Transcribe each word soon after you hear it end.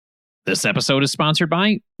This episode is sponsored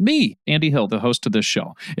by me, Andy Hill, the host of this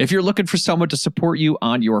show. If you're looking for someone to support you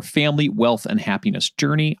on your family, wealth, and happiness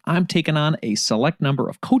journey, I'm taking on a select number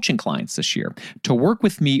of coaching clients this year. To work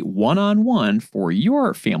with me one-on-one for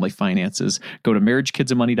your family finances, go to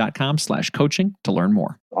marriagekidsandmoney.com/coaching to learn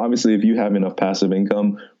more. Obviously, if you have enough passive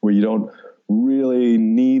income where you don't really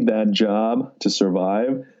need that job to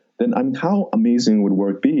survive, then how amazing would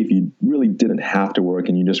work be if you really didn't have to work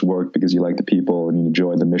and you just work because you like the people and you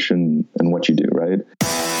enjoy the mission and what you do, right?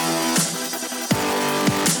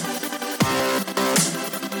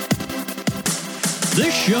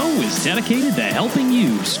 This show is dedicated to helping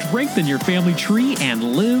you strengthen your family tree and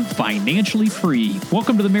live financially free.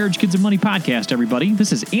 Welcome to the Marriage, Kids, and Money podcast, everybody.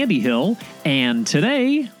 This is Andy Hill, and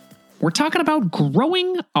today we're talking about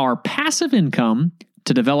growing our passive income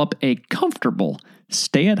to develop a comfortable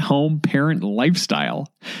stay-at-home parent lifestyle.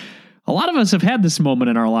 A lot of us have had this moment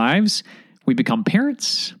in our lives. We become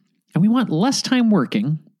parents, and we want less time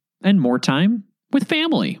working and more time with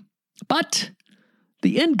family. But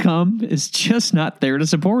the income is just not there to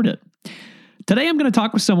support it. Today, I'm going to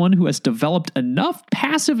talk with someone who has developed enough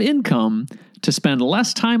passive income to spend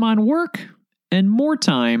less time on work and more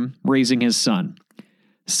time raising his son.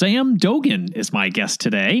 Sam Dogan is my guest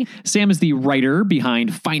today. Sam is the writer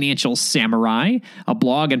behind Financial Samurai, a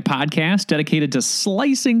blog and podcast dedicated to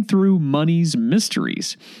slicing through money's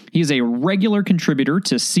mysteries. He is a regular contributor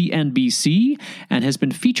to CNBC and has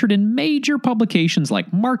been featured in major publications like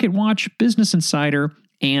MarketWatch, Business Insider,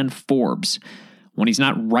 and Forbes. When he's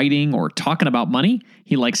not writing or talking about money,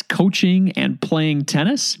 he likes coaching and playing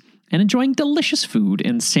tennis and enjoying delicious food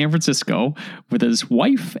in San Francisco with his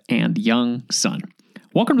wife and young son.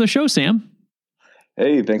 Welcome to the show, Sam.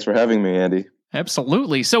 Hey, thanks for having me, Andy.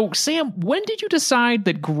 Absolutely. So, Sam, when did you decide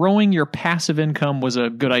that growing your passive income was a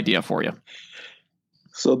good idea for you?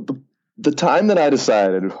 So the time that I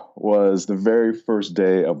decided was the very first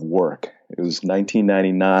day of work. It was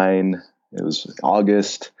 1999. It was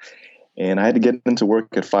August, and I had to get into work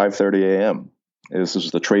at 5:30 a.m. This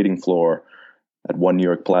was the trading floor at One New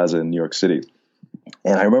York Plaza in New York City.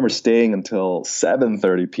 And I remember staying until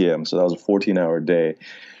 7:30 p.m., so that was a 14-hour day.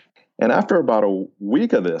 And after about a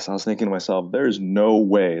week of this, I was thinking to myself, there's no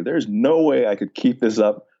way I could keep this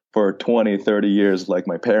up for 20, 30 years like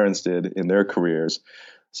my parents did in their careers.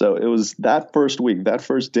 So it was that first week, that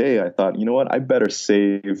first day, I thought, you know what, I better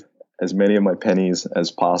save as many of my pennies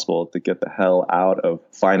as possible to get the hell out of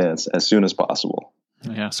finance as soon as possible.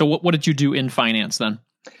 Yeah. So what did you do in finance then?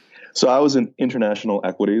 So I was in international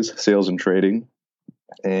equities, sales and trading.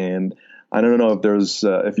 And I don't know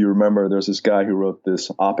if you remember, there's this guy who wrote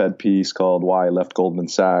this op-ed piece called Why I Left Goldman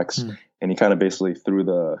Sachs. And he kind of basically threw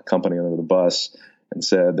the company under the bus and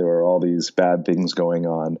said there were all these bad things going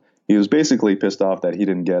on. He was basically pissed off that he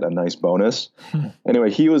didn't get a nice bonus.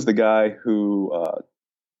 Anyway, he was the guy who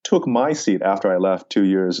took my seat after I left 2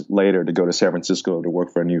 years later to go to San Francisco to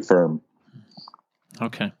work for a new firm.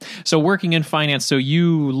 Okay. So working in finance, so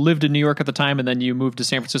you lived in New York at the time and then you moved to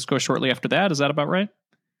San Francisco shortly after that. Is that about right?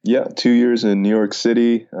 Yeah, 2 years in New York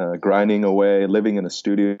City, grinding away, living in a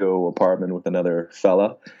studio apartment with another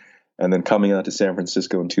fella, and then coming out to San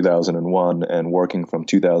Francisco in 2001 and working from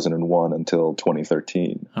 2001 until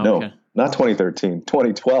 2013. Okay. No, not 2013,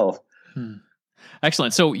 2012.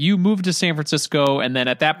 Excellent. So you moved to San Francisco, and then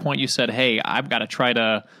at that point you said, hey, I've got to try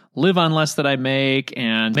to live on less that I make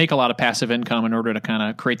and make a lot of passive income in order to kind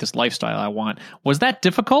of create this lifestyle I want. Was that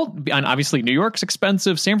difficult? And obviously New York's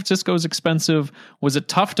expensive, San Francisco's expensive. Was it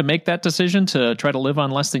tough to make that decision to try to live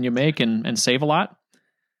on less than you make and save a lot?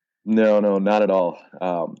 No, not at all.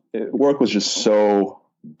 Work was just so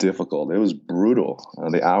difficult. It was brutal.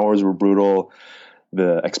 The hours were brutal.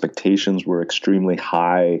 The expectations were extremely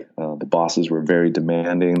high. The bosses were very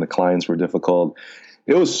demanding. The clients were difficult.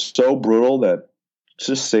 It was so brutal that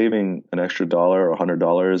just saving an extra $1 or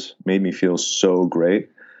 $100 made me feel so great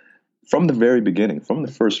from the very beginning, from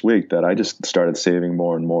the first week, that I just started saving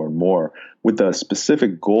more and more and more with the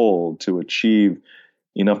specific goal to achieve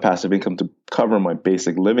enough passive income to cover my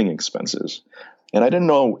basic living expenses. And I didn't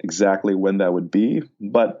know exactly when that would be,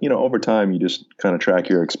 but over time you just kind of track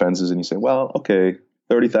your expenses and you say, well, okay,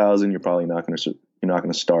 30,000, you're probably not going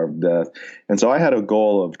to starve to death. And so I had a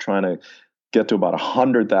goal of trying to get to about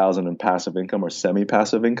 100,000 in passive income or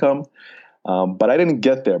semi-passive income. But I didn't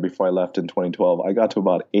get there before I left in 2012. I got to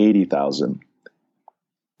about 80,000.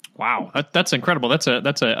 Wow, that's incredible. That's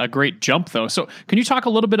a great jump, though. So can you talk a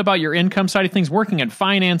little bit about your income side of things? Working in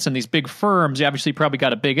finance and these big firms, you obviously probably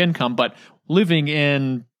got a big income, but living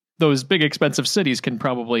in those big expensive cities can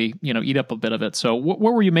probably eat up a bit of it. So what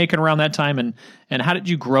were you making around that time, and how did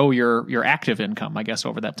you grow your active income, I guess,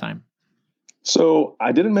 over that time? So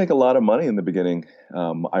I didn't make a lot of money in the beginning.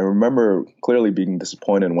 I remember clearly being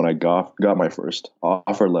disappointed when I got my first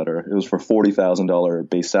offer letter. It was for $40,000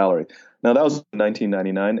 base salary. Now that was in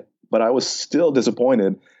 1999, but I was still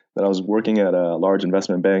disappointed that I was working at a large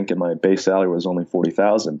investment bank and my base salary was only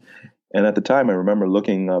 40,000. And at the time, I remember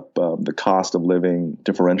looking up the cost of living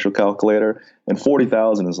differential calculator, and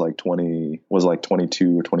 40,000 is like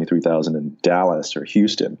 22 or 23,000 in Dallas or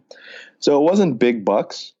Houston. So it wasn't big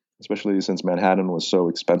bucks, especially since Manhattan was so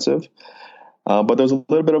expensive. But there was a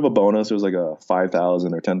little bit of a bonus. It was like a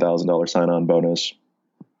 $5,000 or $10,000 sign-on bonus.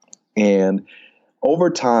 And over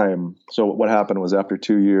time, so what happened was after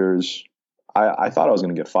 2 years, I thought I was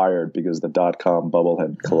going to get fired because the dot-com bubble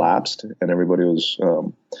had collapsed and everybody was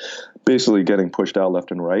basically getting pushed out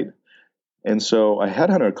left and right. And so a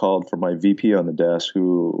headhunter called for my VP on the desk,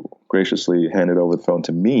 who graciously handed over the phone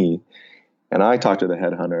to me. And I talked to the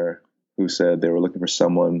headhunter, who said they were looking for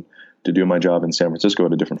someone to do my job in San Francisco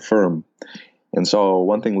at a different firm. And so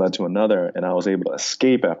one thing led to another, and I was able to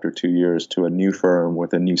escape after 2 years to a new firm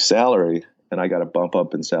with a new salary. And I got a bump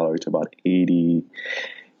up in salary to about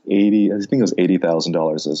I think it was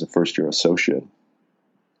 $80,000 as a first year associate.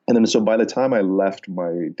 And then so by the time I left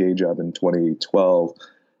my day job in 2012,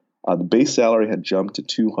 the base salary had jumped to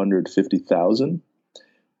 $250,000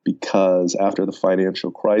 because after the financial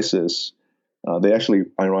crisis, they actually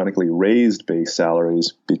ironically raised base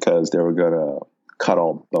salaries because they were going to cut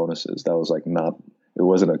all bonuses. That was it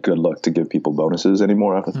wasn't a good look to give people bonuses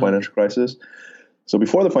anymore after the financial crisis. So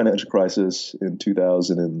before the financial crisis in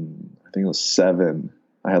 2007,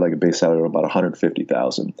 I had like a base salary of about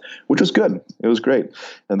 $150,000, which was good. It was great.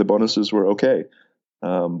 And the bonuses were okay.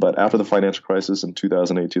 But after the financial crisis in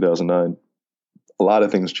 2008, 2009, a lot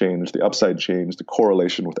of things changed. The upside changed. The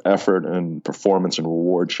correlation with effort and performance and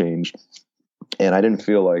reward changed. And I didn't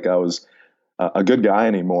feel like I was a good guy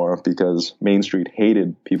anymore because Main Street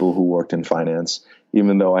hated people who worked in finance.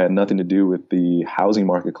 Even though I had nothing to do with the housing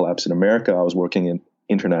market collapse in America, I was working in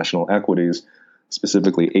international equities,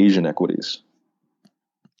 specifically Asian equities.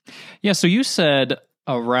 Yeah, so you said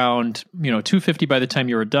around 250 by the time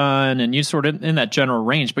you were done, and you sort of in that general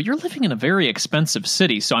range, but you're living in a very expensive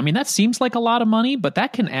city. So I mean, that seems like a lot of money, but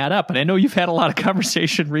that can add up. And I know you've had a lot of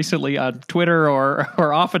conversation recently on Twitter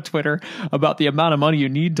or off of Twitter about the amount of money you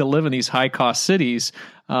need to live in these high cost cities.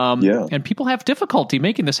 And people have difficulty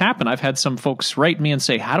making this happen. I've had some folks write me and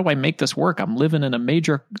say, how do I make this work? I'm living in a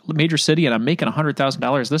major city and I'm making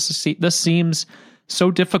 $100,000. This seems so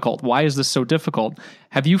difficult. Why is this so difficult?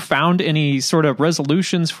 Have you found any sort of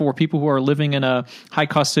resolutions for people who are living in a high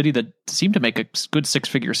cost city that seem to make a good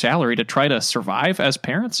 6-figure salary to try to survive as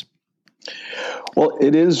parents? Well,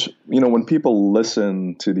 it is, when people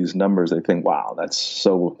listen to these numbers, they think, wow, that's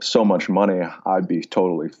so much money. I'd be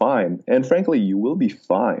totally fine. And frankly, you will be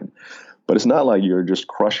fine. But it's not like you're just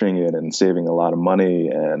crushing it and saving a lot of money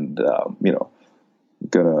and, going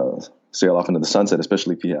to sail off into the sunset,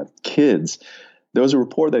 especially if you have kids. There was a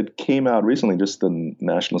report that came out recently, just the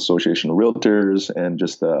National Association of Realtors and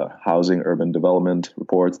just the Housing Urban Development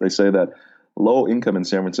reports. They say that low income in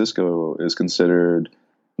San Francisco is considered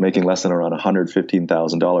making less than around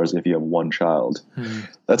 $115,000 if you have one child.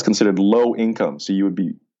 That's considered low income. So you would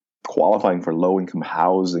be qualifying for low income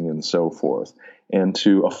housing and so forth. And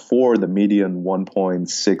to afford the median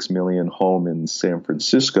 1.6 million home in San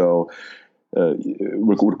Francisco,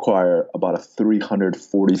 would require about a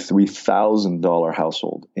 $343,000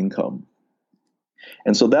 household income.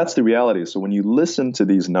 And so that's the reality. So when you listen to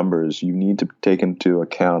these numbers, you need to take into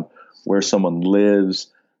account where someone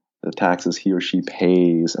lives, the taxes he or she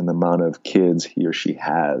pays, and the amount of kids he or she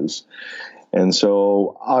has. And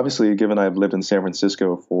so obviously, given I've lived in San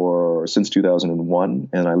Francisco since 2001,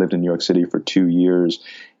 and I lived in New York City for 2 years,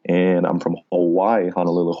 and I'm from Hawaii,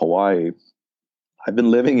 Honolulu, Hawaii, I've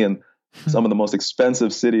been living in some of the most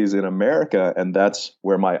expensive cities in America, and that's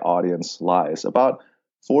where my audience lies. About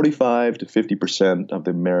 45 to 50% of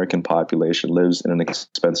the American population lives in an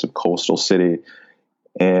expensive coastal city,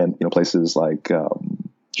 and places like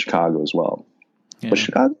Chicago as well. Yeah. But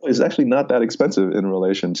Chicago is actually not that expensive in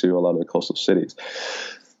relation to a lot of the coastal cities.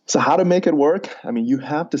 So how to make it work? I mean, you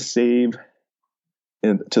have to save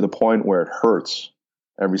to the point where it hurts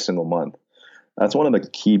every single month. That's one of the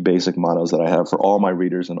key basic mottos that I have for all my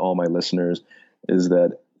readers and all my listeners is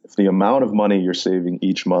that if the amount of money you're saving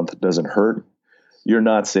each month doesn't hurt, you're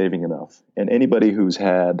not saving enough. And anybody who's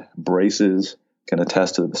had braces can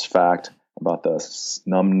attest to this fact about the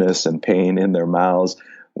numbness and pain in their mouths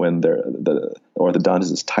when the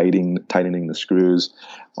orthodontist is tightening the screws.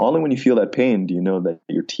 Only when you feel that pain do you know that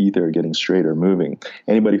your teeth are getting straight or moving.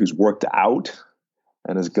 Anybody who's worked out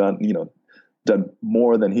and has gotten, done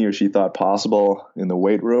more than he or she thought possible in the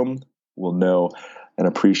weight room will know and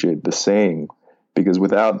appreciate the saying. Because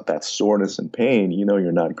without that soreness and pain,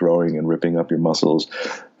 you're not growing and ripping up your muscles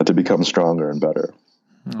to become stronger and better.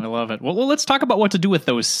 I love it. Well, let's talk about what to do with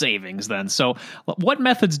those savings then. So what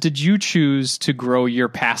methods did you choose to grow your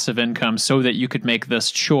passive income so that you could make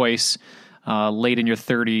this choice late in your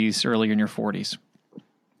 30s, early in your 40s?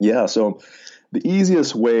 Yeah, so the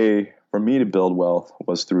easiest way for me to build wealth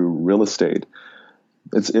was through real estate.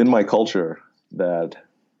 It's in my culture that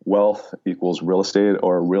wealth equals real estate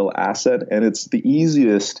or a real asset, and it's the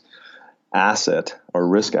easiest asset or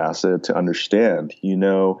risk asset to understand. You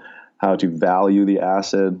know how to value the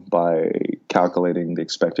asset by calculating the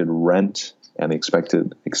expected rent and the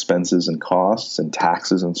expected expenses and costs and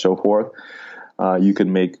taxes and so forth. You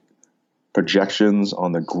can make projections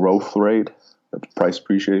on the growth rate, the price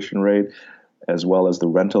appreciation rate, as well as the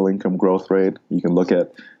rental income growth rate. You can look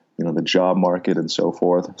at the job market and so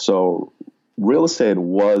forth. So real estate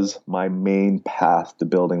was my main path to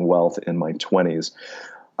building wealth in my 20s.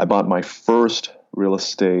 I bought my first real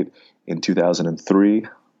estate in 2003,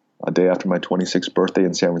 a day after my 26th birthday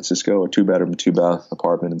in San Francisco, a 2-bedroom, 2-bath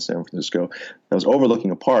apartment in San Francisco. I was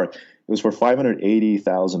overlooking a park. It was for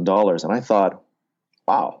 $580,000. And I thought,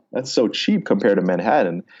 wow, that's so cheap compared to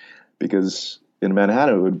Manhattan, because in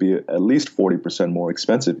Manhattan, it would be at least 40% more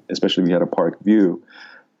expensive, especially if you had a park view.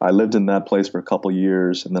 I lived in that place for a couple of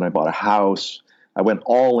years, and then I bought a house. I went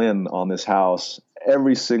all in on this house,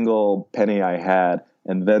 every single penny I had,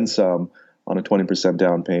 and then some, on a 20%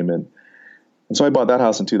 down payment. And so I bought that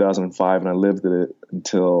house in 2005, and I lived in it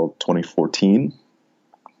until 2014.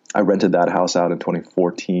 I rented that house out in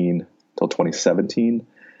 2014 till 2017.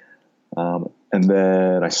 And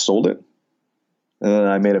then I sold it. And then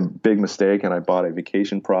I made a big mistake, and I bought a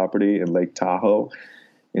vacation property in Lake Tahoe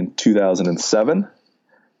in 2007.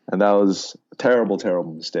 And that was a terrible,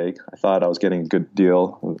 terrible mistake. I thought I was getting a good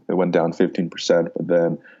deal. It went down 15%, but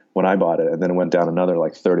then when I bought it, and then it went down another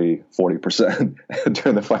like 30, 40%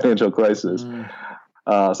 during the financial crisis.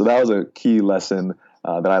 So that was a key lesson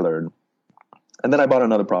that I learned. And then I bought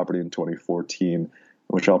another property in 2014,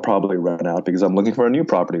 which I'll probably rent out because I'm looking for a new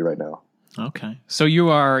property right now. Okay. So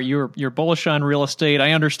you're bullish on real estate.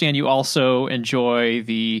 I understand you also enjoy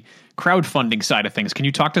the crowdfunding side of things. Can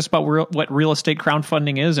you talk to us about what real estate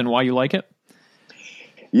crowdfunding is and why you like it?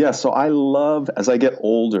 Yeah. So I love, as I get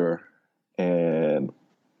older and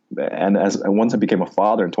once I became a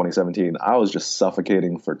father in 2017, I was just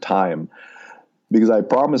suffocating for time because I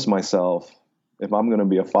promised myself, if I'm going to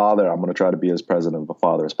be a father, I'm going to try to be as present of a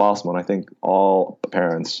father as possible. And I think all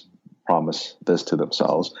parents promise this to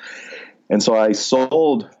themselves. And so I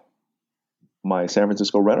sold my San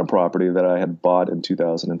Francisco rental property that I had bought in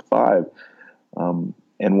 2005. And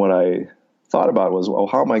what I thought about was, well,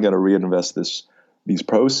 how am I going to reinvest these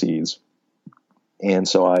proceeds? And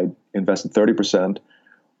so I invested 30%,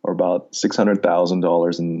 or about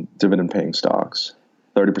 $600,000 in dividend-paying stocks,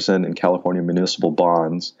 30% in California municipal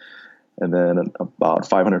bonds, and then about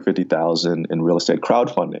 $550,000 in real estate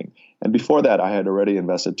crowdfunding. And before that, I had already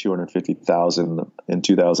invested $250,000 in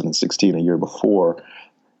 2016, a year before,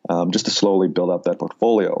 just to slowly build up that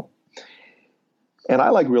portfolio. And I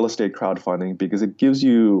like real estate crowdfunding because it gives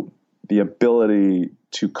you the ability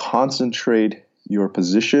to concentrate your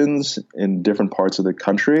positions in different parts of the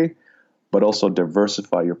country, but also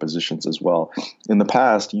diversify your positions as well. In the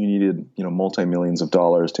past, you needed, multi-millions of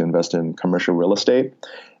dollars to invest in commercial real estate.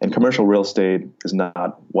 And commercial real estate is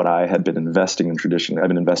not what I had been investing in traditionally. I've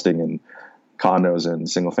been investing in condos and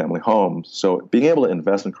single-family homes. So being able to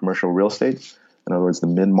invest in commercial real estate, in other words, the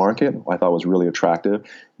mid-market, I thought was really attractive.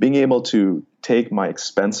 Being able to take my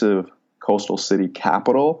expensive coastal city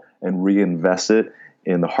capital and reinvest it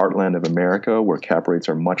in the heartland of America, where cap rates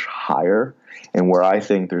are much higher and where I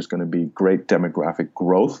think there's going to be great demographic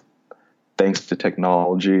growth thanks to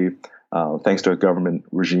technology, thanks to a government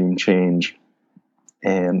regime change,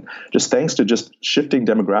 and just thanks to just shifting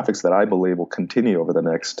demographics that I believe will continue over the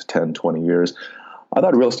next 10, 20 years. I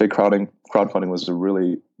thought real estate crowdfunding was a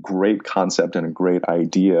really great concept and a great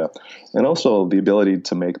idea, and also the ability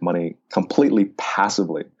to make money completely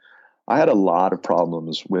passively. I had a lot of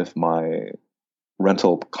problems with my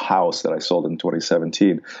rental house that I sold in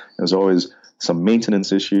 2017. There was always some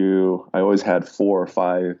maintenance issue. I always had 4 or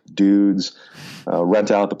 5 dudes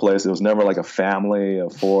rent out the place. It was never like a family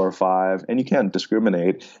of 4 or 5, and you can't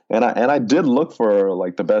discriminate. And I did look for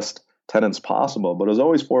like the best tenants possible, but it was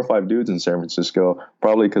always 4 or 5 dudes in San Francisco,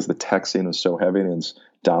 probably because the tech scene was so heavy and it's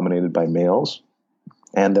dominated by males.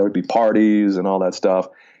 And there would be parties and all that stuff.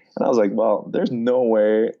 And I was like, well, there's no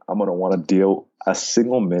way I'm going to want to deal a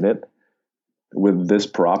single minute with this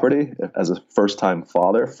property as a first-time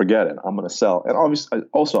father, forget it. I'm going to sell. And obviously,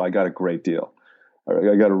 also, I got a great deal.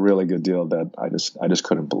 I got a really good deal that I just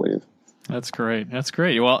couldn't believe. That's great. That's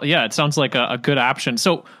great. Well, yeah, it sounds like a good option.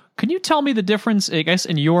 So can you tell me the difference, I guess,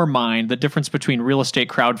 in your mind, the difference between real estate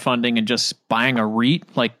crowdfunding and just buying a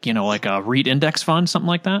REIT, like a REIT index fund, something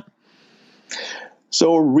like that?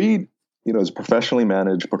 So a REIT, is a professionally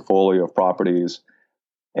managed portfolio of properties,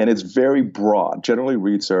 and it's very broad. Generally,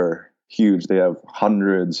 REITs are huge. They have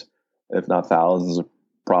hundreds, if not thousands, of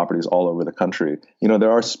properties all over the country.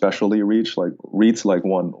 There are specialty REITs, like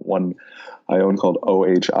one I own called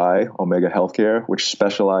OHI, Omega Healthcare, which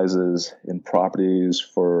specializes in properties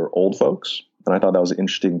for old folks. And I thought that was an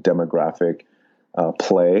interesting demographic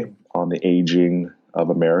play on the aging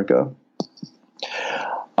of America.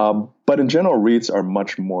 But in general, REITs are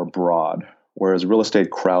much more broad, whereas real estate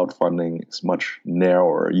crowdfunding is much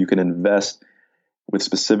narrower. You can invest with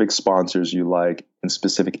specific sponsors you like in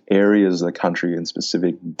specific areas of the country, in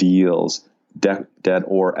specific deals, debt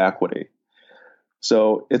or equity.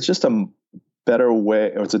 So it's just a better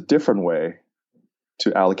way, or it's a different way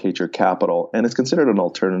to allocate your capital. And it's considered an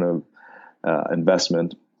alternative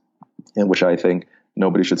investment in which I think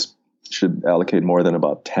nobody should allocate more than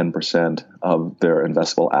about 10% of their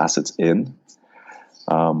investable assets in,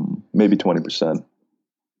 maybe 20%.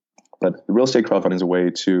 But real estate crowdfunding is a way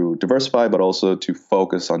to diversify, but also to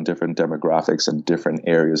focus on different demographics and different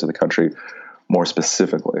areas of the country more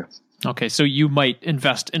specifically. Okay, so you might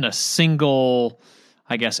invest in a single,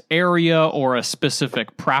 I guess, area or a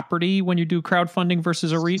specific property when you do crowdfunding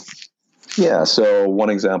versus a REIT? Yeah, so one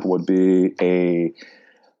example would be a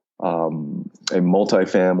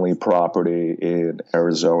multifamily property in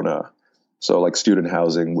Arizona. So like student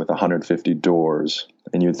housing with 150 doors.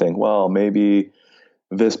 And you'd think, well, maybe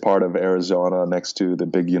this part of Arizona next to the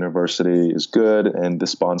big university is good, and the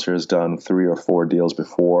sponsor has done 3 or 4 deals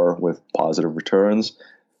before with positive returns.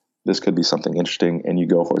 This could be something interesting, and you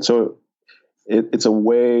go for it. So it's a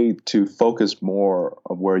way to focus more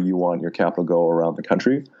of where you want your capital to go around the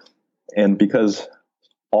country. And because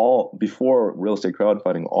before real estate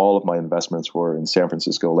crowdfunding, all of my investments were in San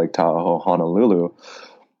Francisco, Lake Tahoe, Honolulu,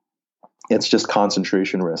 it's just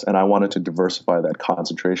concentration risk, and I wanted to diversify that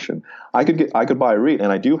concentration. I could buy a REIT, and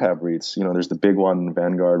I do have REITs. There's the big one,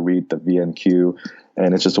 Vanguard REIT, the VNQ,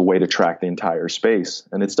 and it's just a way to track the entire space.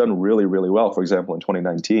 And it's done really, really well. For example, in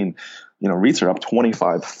 2019, REITs are up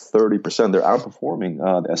 25-30%. They're outperforming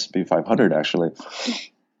the S&P 500 actually.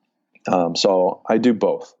 So I do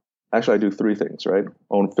both. Actually, I do 3 things, right?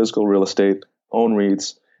 Own physical real estate, own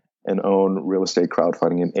REITs, and own real estate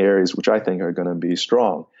crowdfunding in areas which I think are going to be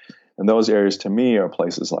strong. And those areas to me are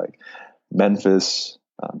places like Memphis,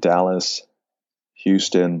 Dallas,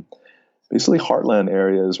 Houston, basically heartland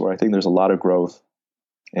areas where I think there's a lot of growth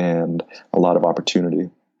and a lot of opportunity.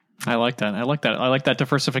 I like that. I like that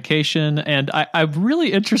diversification. And I'm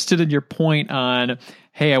really interested in your point on,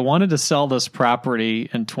 hey, I wanted to sell this property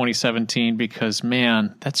in 2017 because,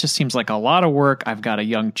 man, that just seems like a lot of work. I've got a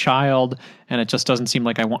young child, and it just doesn't seem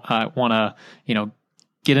like I want to,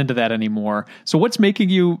 get into that anymore. So what's making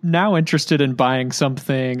you now interested in buying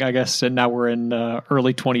something, I guess, and now we're in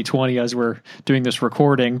early 2020 as we're doing this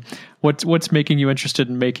recording, what's making you interested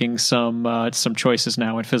in making some choices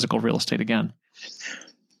now in physical real estate again?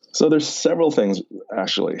 So there's several things,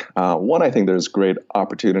 actually. One, I think there's great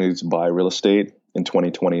opportunities to buy real estate in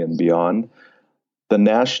 2020 and beyond. The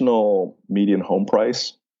national median home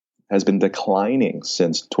price has been declining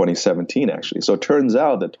since 2017, actually. So it turns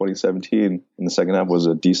out that 2017 in the second half was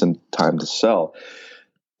a decent time to sell.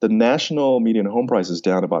 The national median home price is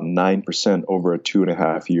down about 9% over a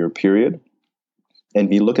 2.5-year period. And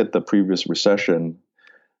if you look at the previous recession,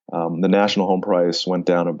 the national home price went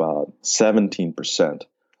down about 17%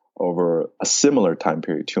 over a similar time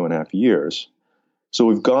period, 2.5 years. So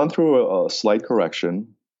we've gone through a slight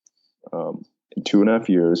correction in 2.5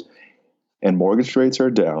 years, and mortgage rates are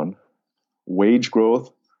down. Wage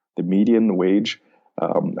growth, the median wage,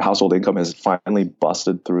 household income has finally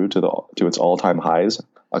busted through to its all-time highs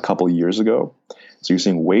a couple years ago. So you're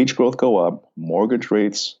seeing wage growth go up, mortgage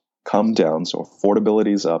rates come down, so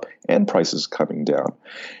affordability is up, and prices coming down.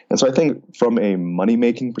 And so I think from a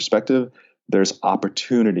money-making perspective, there's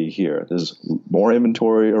opportunity here. There's more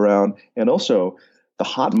inventory around, and also the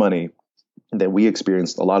hot money that we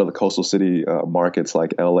experienced, a lot of the coastal city markets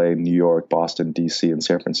like LA, New York, Boston, DC, and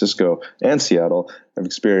San Francisco, and Seattle have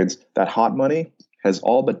experienced that hot money has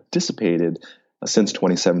all but dissipated since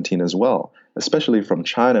 2017 as well, especially from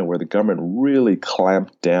China, where the government really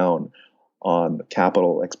clamped down on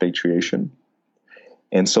capital expatriation.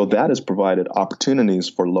 And so that has provided opportunities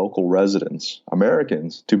for local residents,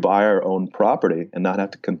 Americans, to buy our own property and not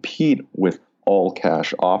have to compete with all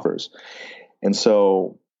cash offers. And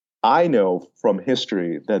so I know from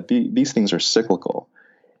history that these things are cyclical.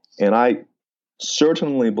 And I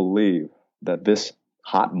certainly believe that this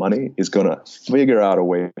hot money is going to figure out a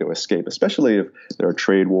way to escape, especially if there are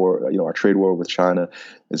trade war, our trade war with China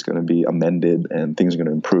is going to be amended and things are going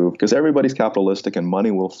to improve, because everybody's capitalistic and money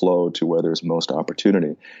will flow to where there's most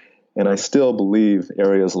opportunity. And I still believe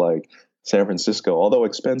areas like San Francisco, although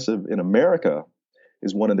expensive in America,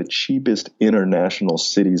 is one of the cheapest international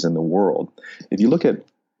cities in the world. If you look at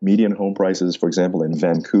median home prices, for example, in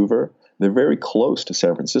Vancouver, they're very close to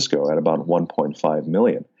San Francisco at about 1.5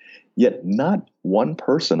 million. Yet not one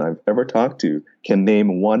person I've ever talked to can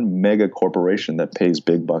name one mega corporation that pays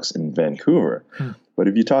big bucks in Vancouver. But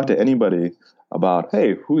if you talk to anybody about,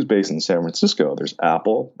 hey, who's based in San Francisco? There's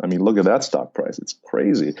Apple. I mean, look at that stock price. It's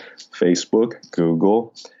crazy. Facebook,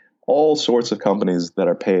 Google, all sorts of companies that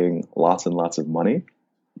are paying lots and lots of money.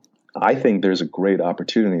 I think there's a great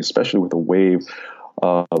opportunity, especially with a wave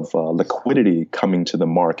of liquidity coming to the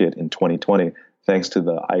market in 2020, thanks to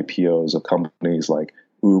the IPOs of companies like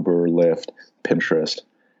Uber, Lyft, Pinterest,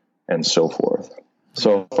 and so forth.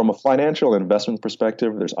 So from a financial investment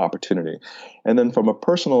perspective, there's opportunity. And then from a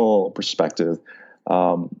personal perspective,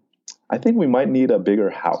 I think we might need a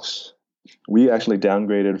bigger house. We actually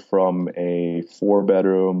downgraded from a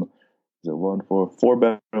four-bedroom,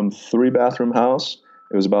 3-bathroom house.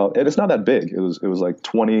 It was about, and it's not that big. It was like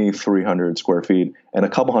 2,300 square feet, and a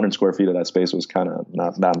couple hundred square feet of that space was kind of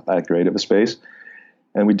not that great of a space.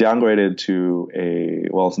 And we downgraded to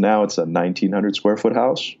now it's a 1,900 square foot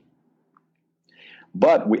house.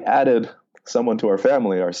 But we added someone to our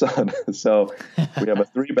family, our son. So we have a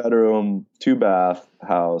 3-bedroom, 2-bath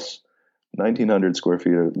house, 1,900 square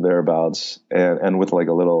feet or thereabouts, and with like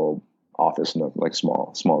a little office, like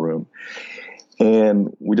small room.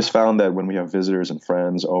 And we just found that when we have visitors and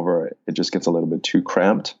friends over, it just gets a little bit too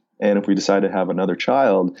cramped. And if we decide to have another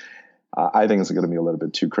child, I think it's going to be a little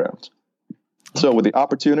bit too cramped. So with the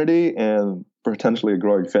opportunity and potentially a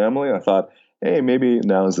growing family, I thought, hey, maybe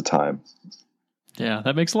now is the time. Yeah,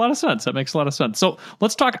 that makes a lot of sense. So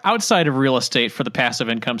let's talk outside of real estate for the passive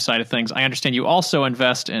income side of things. I understand you also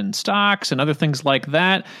invest in stocks and other things like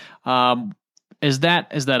that. Is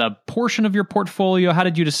that a portion of your portfolio? How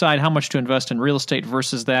did you decide how much to invest in real estate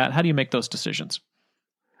versus that? How do you make those decisions?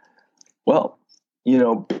 Well,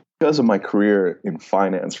 because of my career in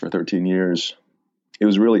finance for 13 years, it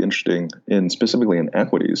was really interesting, specifically in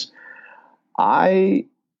equities. I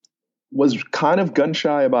was kind of gun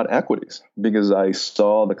shy about equities because I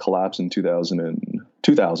saw the collapse in 2000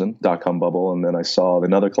 dot-com bubble, and then I saw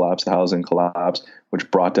another collapse, the housing collapse, which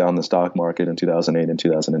brought down the stock market in 2008 and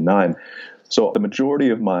 2009. So the majority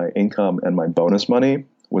of my income and my bonus money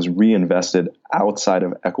was reinvested outside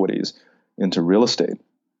of equities into real estate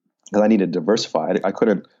because I needed to diversify. I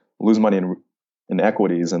couldn't lose money in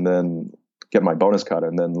equities and then get my bonus cut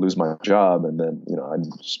and then lose my job, and then I'd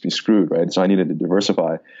just be screwed, right? So I needed to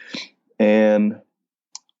diversify. And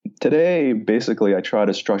today, basically, I try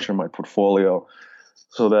to structure my portfolio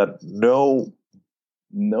so that no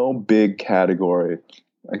big category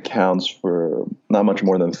accounts for not much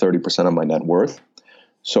more than 30% of my net worth.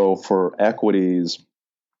 So for equities,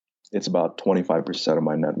 it's about 25% of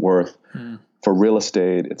my net worth. For real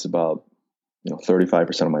estate, it's about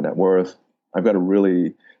 35% of my net worth. I've got a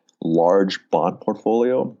really large bond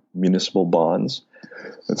portfolio, municipal bonds.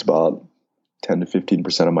 It's about 10 to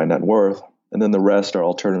 15% of my net worth. And then the rest are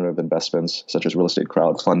alternative investments such as real estate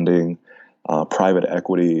crowdfunding, private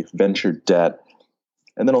equity, venture debt,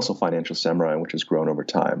 and then also Financial Samurai, which has grown over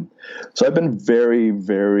time. So I've been very,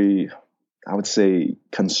 very, I would say,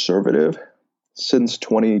 conservative since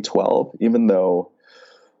 2012, even though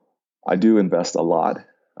I do invest a lot.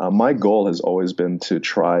 My goal has always been to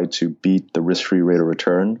try to beat the risk-free rate of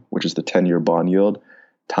return, which is the 10-year bond yield,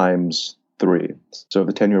 times 3. So if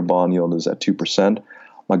the 10-year bond yield is at 2%,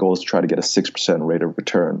 my goal is to try to get a 6% rate of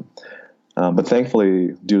return. But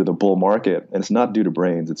thankfully, due to the bull market, and it's not due to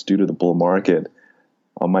brains, it's due to the bull market,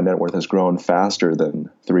 my net worth has grown faster than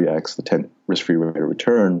 3x, the 10 risk-free rate of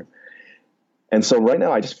return. And so right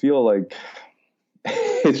now, I just feel like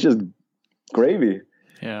it's just gravy.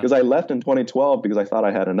 Because I left in 2012 because I thought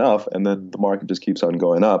I had enough, and then the market just keeps on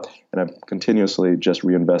going up, and I've continuously just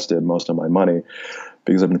reinvested most of my money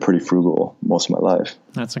because I've been pretty frugal most of my life.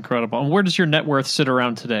 That's incredible. And where does your net worth sit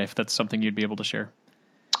around today, if that's something you'd be able to share?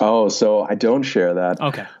 Oh, so I don't share that.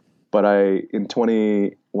 Okay. But I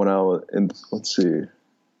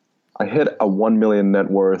hit a 1 million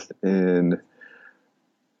net worth in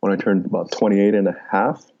when I turned about 28 and a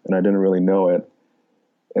half, and I didn't really know it.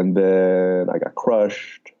 And then I got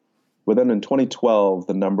crushed. But then in 2012,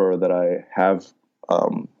 the number that I have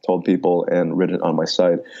told people and written on my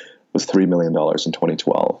site was $3 million in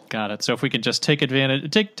 2012. Got it. So if we can just take a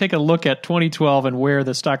look at 2012 and where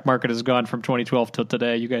the stock market has gone from 2012 till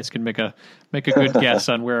today, you guys can make a good guess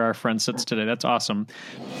on where our friend sits today. That's awesome.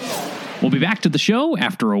 We'll be back to the show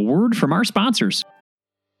after a word from our sponsors.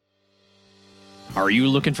 Are you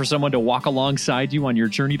looking for someone to walk alongside you on your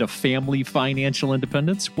journey to family financial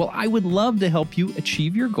independence? Well, I would love to help you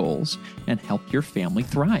achieve your goals and help your family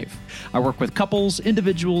thrive. I work with couples,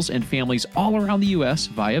 individuals, and families all around the U.S.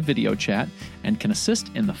 via video chat and can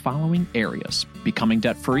assist in the following areas: becoming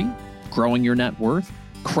debt-free, growing your net worth,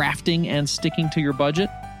 crafting and sticking to your budget,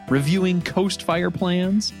 reviewing Coast Fire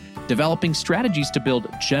plans, developing strategies to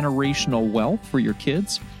build generational wealth for your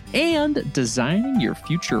kids, and designing your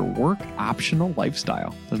future work optional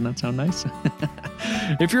lifestyle. Doesn't that sound nice?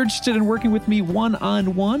 If you're interested in working with me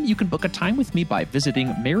one-on-one, you can book a time with me by visiting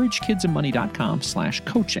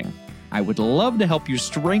marriagekidsandmoney.com/coaching. I would love to help you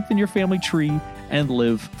strengthen your family tree and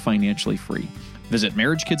live financially free. Visit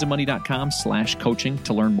marriagekidsandmoney.com/coaching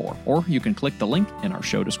to learn more, or you can click the link in our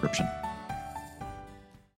show description.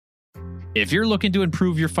 If you're looking to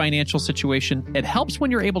improve your financial situation, it helps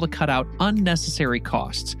when you're able to cut out unnecessary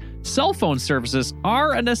costs. Cell phone services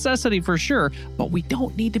are a necessity for sure, but we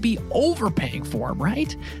don't need to be overpaying for them,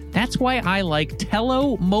 right? That's why I like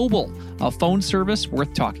Tello Mobile, a phone service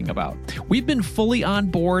worth talking about. We've been fully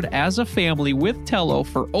on board as a family with Tello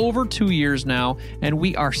for over 2 years now, and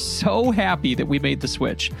we are so happy that we made the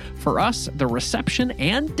switch. For us, the reception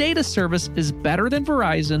and data service is better than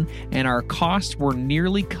Verizon, and our costs were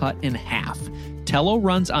nearly cut in half. Tello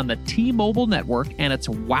runs on the T-Mobile network, and it's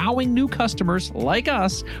wowing new customers like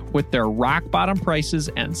us with their rock-bottom prices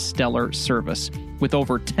and stellar service. With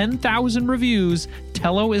over 10,000 reviews,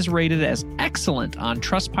 Tello is rated as excellent on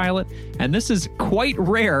Trustpilot, and this is quite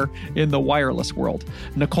rare in the wireless world.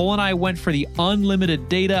 Nicole and I went for the unlimited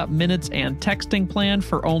data, minutes, and texting plan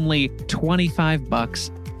for only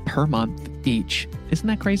 $25 per month each. Isn't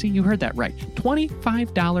that crazy? You heard that right.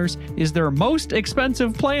 $25 is their most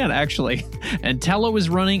expensive plan, actually. And Tello is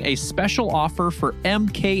running a special offer for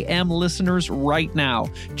MKM listeners right now.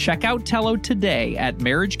 Check out Tello today at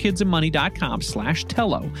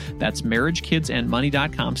marriagekidsandmoney.com/Tello. That's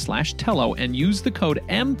marriagekidsandmoney.com/Tello, and use the code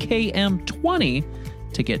MKM20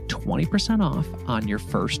 to get 20% off on your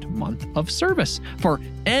first month of service for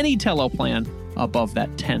any Tello plan above that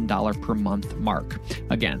 $10 per month mark.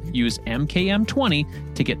 Again, use MKM20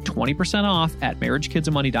 to get 20% off at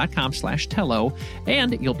marriagekidsandmoney.com/Tello,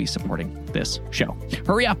 and you'll be supporting this show.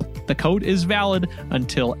 Hurry up. The code is valid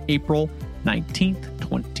until April 19th,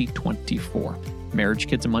 2024.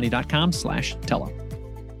 marriagekidsandmoney.com/Tello.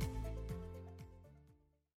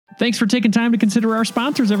 Thanks for taking time to consider our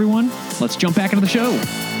sponsors, everyone. Let's jump back into the show.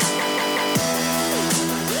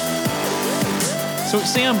 So,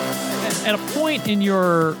 Sam, at a point in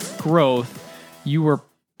your growth, you were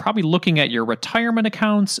probably looking at your retirement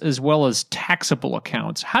accounts as well as taxable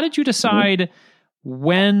accounts. How did you decide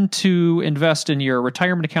when to invest in your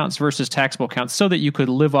retirement accounts versus taxable accounts so that you could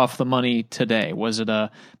live off the money today? Was it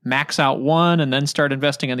a max out one and then start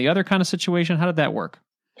investing in the other kind of situation? How did that work?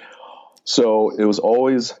 So it was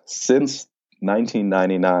always, since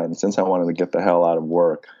 1999, since I wanted to get the hell out of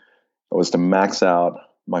work, it was to max out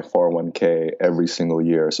my 401k every single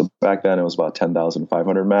year. So back then it was about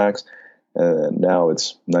 10,500 max, and now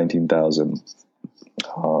it's 19,000.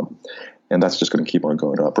 And that's just going to keep on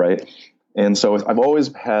going up, right? And so I've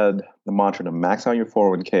always had the mantra to max out your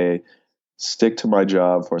 401k, stick to my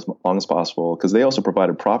job for as long as possible, because they also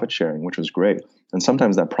provided profit sharing, which was great. And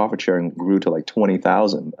sometimes that profit sharing grew to like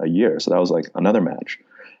 20,000 a year. So that was like another match.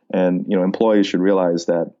 And, you know, employees should realize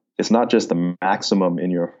that it's not just the maximum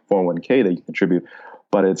in your 401k that you contribute,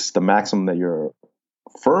 but it's the maximum that your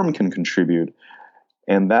firm can contribute.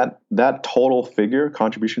 And that total figure,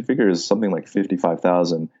 contribution figure, is something like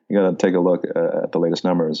 55,000. You got to take a look at the latest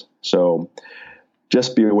numbers. So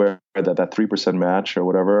just be aware that 3% match or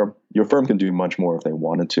whatever, your firm can do much more if they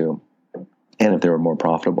wanted to, and if they were more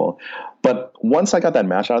profitable. But once I got that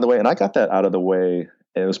match out of the way, and I got that out of the way,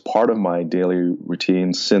 it was part of my daily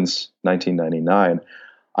routine since 1999.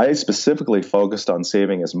 I specifically focused on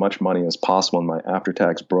saving as much money as possible in my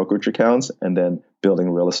after-tax brokerage accounts and then building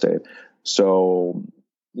real estate. So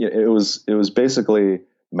it was basically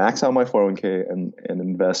max out my 401k and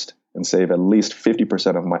invest and save at least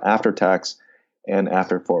 50% of my after-tax and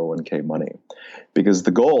after 401k money. Because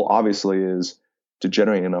the goal obviously is to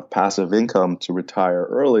generate enough passive income to retire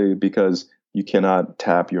early, because you cannot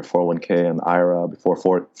tap your 401k and IRA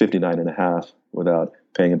before 59 and a half without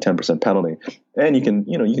paying a 10% penalty. And you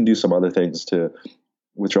can do some other things to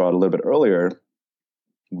withdraw it a little bit earlier.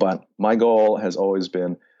 But my goal has always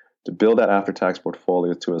been to build that after-tax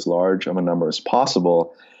portfolio to as large of a number as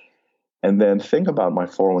possible, and then think about my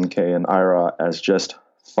 401k and IRA as just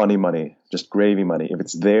funny money, just gravy money. If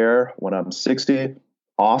it's there when I'm 60,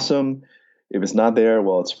 awesome. If it's not there,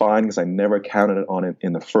 well, it's fine because I never counted on it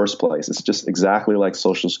in the first place. It's just exactly like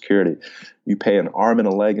Social Security. You pay an arm and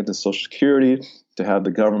a leg into Social Security to have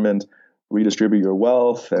the government redistribute your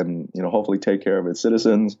wealth and hopefully take care of its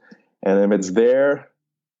citizens. And if it's there,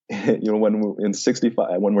 when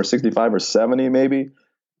we're 65 or 70, maybe,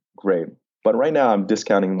 great. But right now, I'm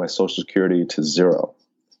discounting my Social Security to zero.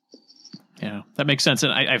 Yeah, that makes sense.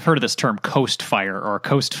 And I've heard of this term coast fire or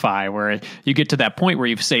coast fi, where you get to that point where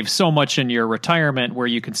you've saved so much in your retirement where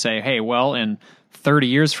you can say, hey, well, in 30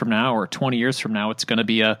 years from now or 20 years from now, it's going to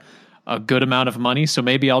be a good amount of money. So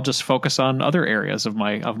maybe I'll just focus on other areas of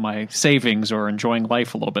my savings or enjoying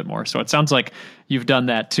life a little bit more. So it sounds like you've done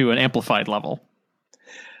that to an amplified level.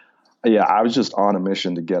 Yeah, I was just on a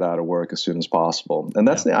mission to get out of work as soon as possible. And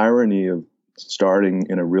that's the irony of starting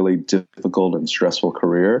in a really difficult and stressful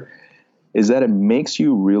career, is that it makes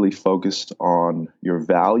you really focused on your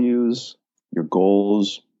values, your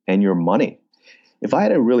goals, and your money. If I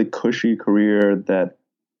had a really cushy career that,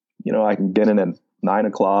 I can get in at 9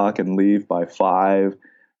 o'clock and leave by 5,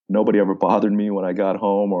 nobody ever bothered me when I got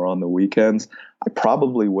home or on the weekends, I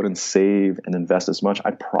probably wouldn't save and invest as much.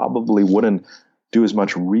 I probably wouldn't do as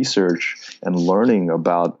much research and learning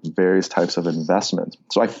about various types of investments.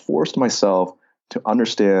 So I forced myself to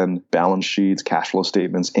understand balance sheets, cash flow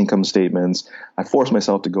statements, income statements. I forced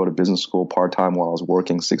myself to go to business school part-time while I was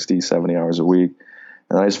working 60, 70 hours a week.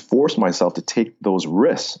 And I just forced myself to take those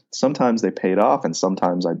risks. Sometimes they paid off and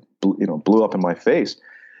sometimes I blew up in my face.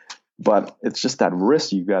 But it's just that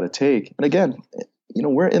risk you've got to take. And again,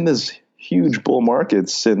 we're in this huge bull market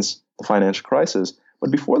since the financial crisis.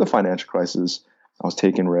 But before the financial crisis, I was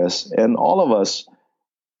taking risks. And all of us,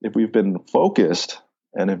 if we've been focused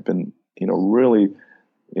and have been, really,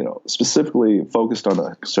 specifically focused on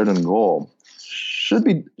a certain goal, should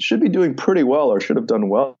be doing pretty well or should have done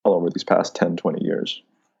well over these past 10, 20 years.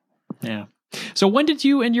 Yeah. So when did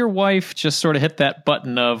you and your wife just sort of hit that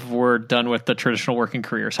button of we're done with the traditional working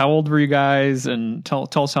careers? How old were you guys? And tell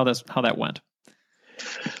us how that went.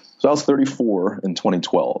 So I was 34 in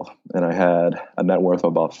 2012, and I had a net worth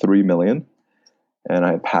of about $3 million. And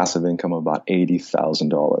I had passive income of about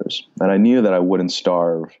 $80,000. And I knew that I wouldn't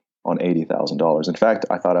starve on $80,000. In fact,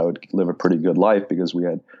 I thought I would live a pretty good life because we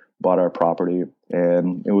had bought our property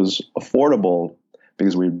and it was affordable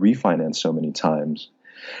because we refinanced so many times.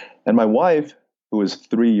 And my wife, who was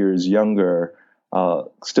 3 years younger,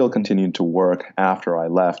 still continued to work after I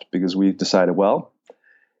left because we decided, well,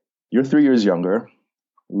 you're 3 years younger.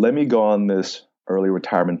 Let me go on this early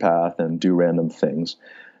retirement path and do random things.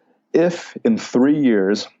 If in 3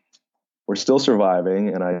 years we're still surviving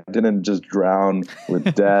and I didn't just drown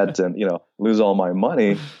with debt and lose all my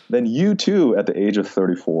money, then you too, at the age of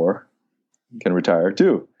 34, can retire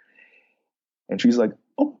too. And she's like,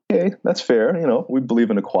 okay, that's fair. We believe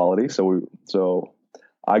in equality, so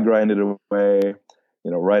I grinded away,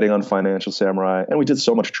 writing on Financial Samurai, and we did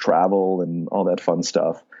so much travel and all that fun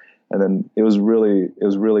stuff. And then it was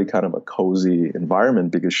really kind of a cozy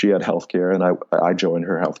environment because she had healthcare and I joined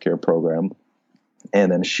her healthcare program. And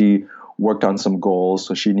then she worked on some goals.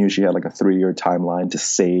 So she knew she had like a 3-year timeline to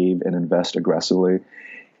save and invest aggressively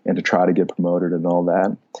and to try to get promoted and all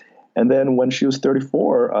that. And then when she was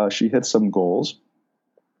 34, she hit some goals,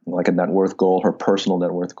 like a net worth goal, her personal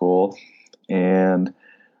net worth goal. And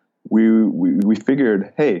we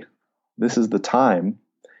figured, hey, this is the time.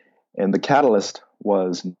 And the catalyst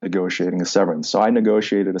was negotiating a severance. So I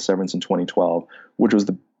negotiated a severance in 2012, which was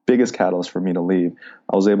the biggest catalyst for me to leave.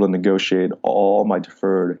 I was able to negotiate all my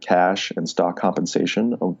deferred cash and stock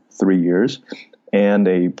compensation of 3 years, and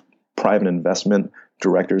a private investment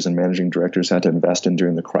directors and managing directors had to invest in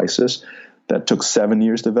during the crisis that took 7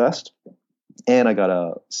 years to vest. And I got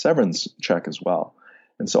a severance check as well.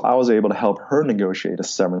 And so I was able to help her negotiate a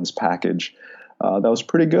severance package that was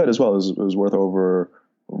pretty good as well. It was worth over,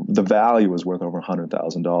 the value was worth over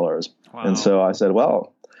 $100,000. Wow. And so I said,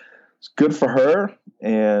 well, it's good for her.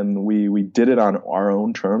 And we did it on our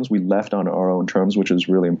own terms. We left on our own terms, which is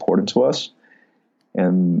really important to us.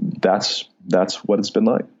 And that's what it's been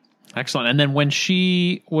like. Excellent. And then when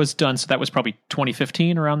she was done, so that was probably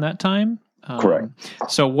 2015 around that time? Correct.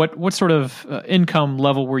 So what sort of income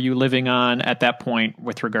level were you living on at that point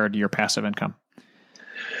with regard to your passive income?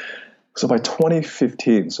 So by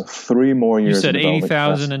 2015, so 3 more years. You said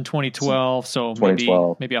 80,000 in 2012, so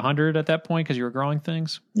 2012. maybe 100 at that point because you were growing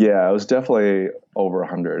things? Yeah, it was definitely over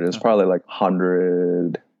 100. It was probably like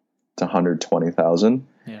 100 to 120,000.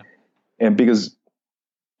 Yeah. And because,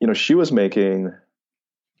 she was making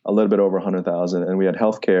a little bit over 100,000, and we had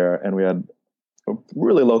healthcare, and we had a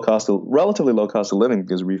relatively low cost of living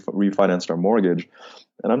because we refinanced our mortgage.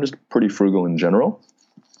 And I'm just pretty frugal in general.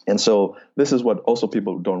 And so this is what also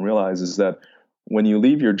people don't realize is that when you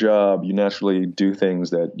leave your job, you naturally do things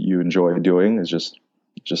that you enjoy doing. It's just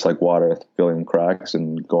like water filling cracks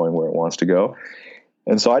and going where it wants to go.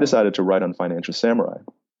 And so I decided to write on Financial Samurai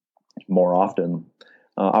more often.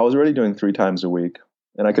 I was already doing 3 times a week,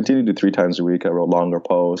 and I continued to do 3 times a week. I wrote longer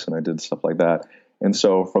posts and I did stuff like that. And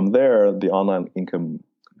so from there, the online income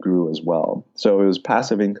grew as well. So it was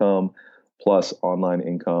passive income plus online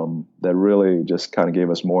income that really just kind of gave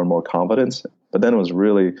us more and more confidence. But then it was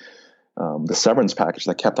really the severance package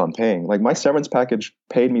that kept on paying. Like my severance package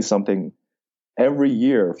paid me something every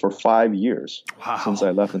year for 5 years since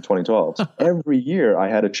I left in 2012. So every year I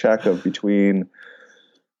had a check of between,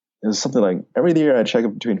 it was something like every year I had a check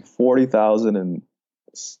of between $40,000 and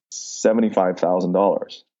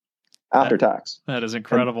 $75,000 after tax. That is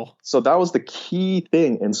incredible. And so that was the key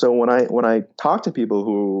thing. And so when I talk to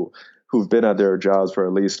people who've been at their jobs for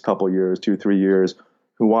at least a couple years, 2-3 years,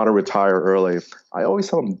 who want to retire early, I always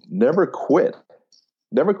tell them, never quit.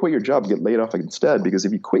 Never quit your job, get laid off instead, because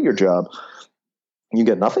if you quit your job, you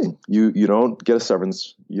get nothing. You don't get a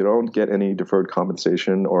severance. You don't get any deferred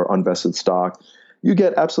compensation or unvested stock. You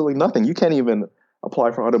get absolutely nothing. You can't even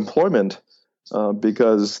apply for unemployment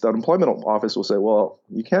because the unemployment office will say, well,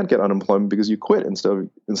 you can't get unemployment because you quit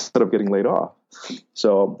instead of getting laid off.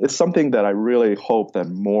 So it's something that I really hope that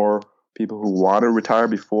more people who want to retire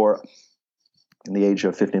before the age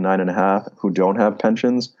of 59 and a half, who don't have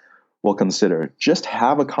pensions, will consider. Just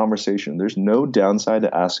have a conversation. There's no downside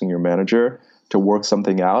to asking your manager to work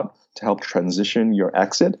something out to help transition your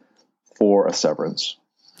exit for a severance.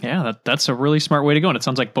 Yeah, that's a really smart way to go. And it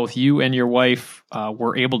sounds like both you and your wife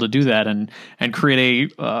were able to do that and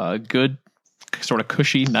create a good sort of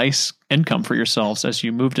cushy, nice income for yourselves as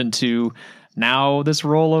you moved into now this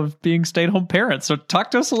role of being stay-at-home parents. So talk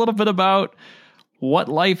to us a little bit about what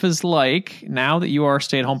life is like now that you are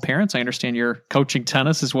stay-at-home parents. I understand you're coaching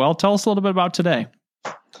tennis as well. Tell us a little bit about today.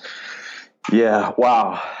 Yeah,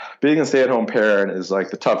 wow. Being a stay-at-home parent is like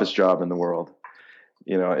the toughest job in the world.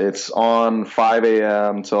 It's on 5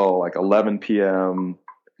 a.m. till like 11 p.m.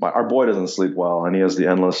 Our boy doesn't sleep well, and he has the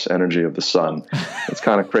endless energy of the sun. It's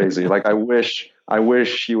kind of crazy. Like I wish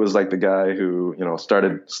he was like the guy who,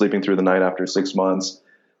 started sleeping through the night after 6 months,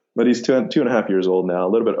 but he's 2.5 years old now, a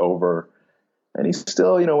little bit over. And he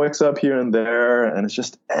still, wakes up here and there, and it's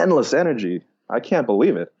just endless energy. I can't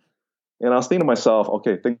believe it. And I was thinking to myself,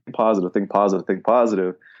 okay, think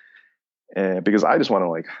positive. And because I just want to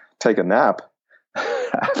like take a nap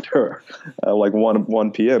after like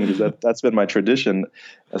 1 p.m. because that's been my tradition,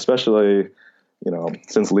 especially,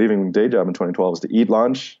 since leaving day job in 2012, is to eat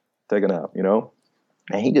lunch, take a nap,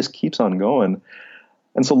 and he just keeps on going.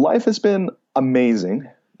 And so life has been amazing.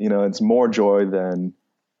 It's more joy than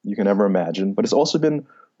you can ever imagine, but it's also been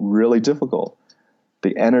really difficult.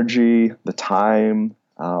 The energy, the time,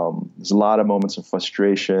 there's a lot of moments of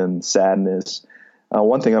frustration, sadness.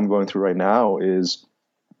 One thing I'm going through right now is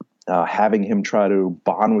having him try to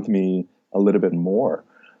bond with me a little bit more.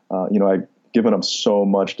 I've given up so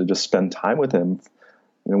much to just spend time with him.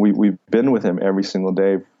 We've been with him every single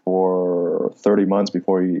day for 30 months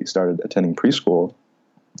before he started attending preschool.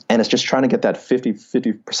 And it's just trying to get that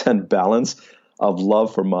 50% balance of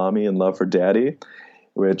love for mommy and love for daddy,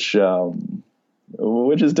 which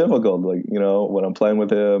is difficult. Like, when I'm playing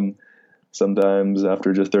with him, sometimes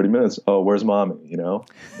after just 30 minutes, oh, where's mommy?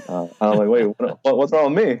 I'm like, wait, what's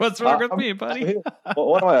wrong with me? What's wrong with me, buddy?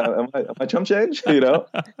 What am I chump change?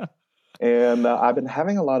 And I've been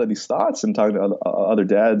having a lot of these thoughts and talking to other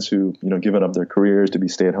dads who, given up their careers to be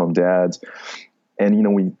stay-at-home dads. And,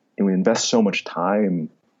 we invest so much time,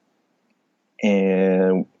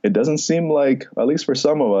 and it doesn't seem like, at least for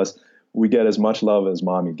some of us, we get as much love as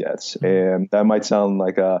mommy gets. And that might sound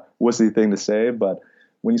like a wussy thing to say, but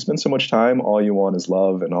when you spend so much time, all you want is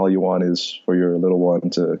love, and all you want is for your little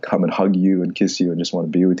one to come and hug you and kiss you and just want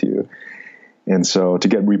to be with you. And so to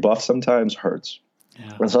get rebuffed sometimes hurts.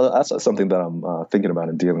 Yeah. And so that's something that I'm thinking about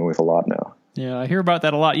and dealing with a lot now. Yeah, I hear about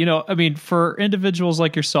that a lot. For individuals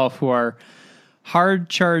like yourself who are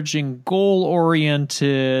hard-charging,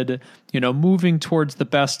 goal-oriented, moving towards the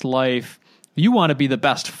best life, you want to be the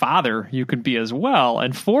best father you can be as well.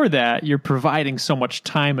 And for that, you're providing so much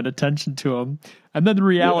time and attention to him. And then the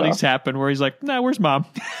realities happen where he's like, nah, where's mom?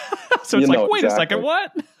 So it's like, wait a second,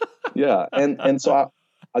 what? Yeah. And so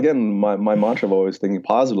again, my mantra of always thinking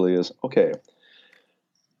positively is, okay,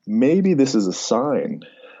 maybe this is a sign.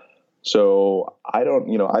 So I don't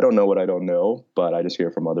know what I don't know, but I just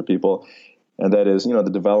hear from other people. And that is, the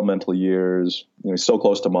developmental years, so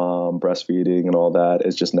close to mom, breastfeeding and all that.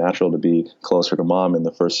 It's just natural to be closer to mom in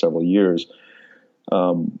the first several years.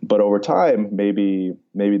 But over time, maybe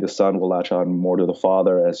the son will latch on more to the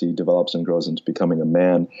father as he develops and grows into becoming a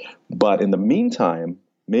man. But in the meantime,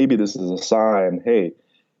 maybe this is a sign, hey,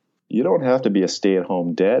 you don't have to be a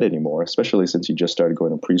stay-at-home dad anymore, especially since you just started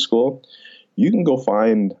going to preschool. You can go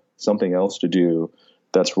find something else to do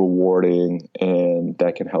that's rewarding and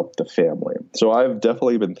that can help the family. So I've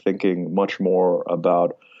definitely been thinking much more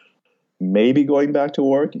about maybe going back to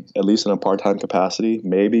work, at least in a part-time capacity,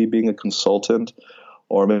 maybe being a consultant,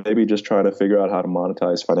 or maybe just trying to figure out how to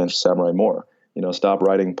monetize Financial Samurai more. Stop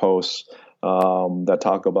writing posts that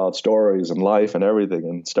talk about stories and life and everything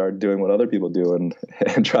and start doing what other people do and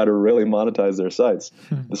try to really monetize their sites.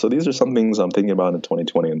 So these are some things I'm thinking about in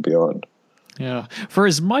 2020 and beyond. Yeah. For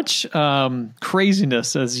as much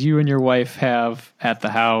craziness as you and your wife have at the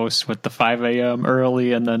house with the 5 a.m.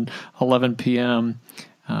 early and then 11 p.m.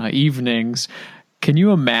 Evenings, can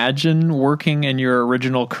you imagine working in your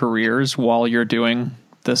original careers while you're doing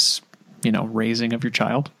this, raising of your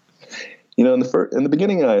child? In the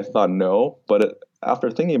beginning, I thought no, but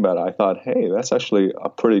after thinking about it, I thought, hey, that's actually a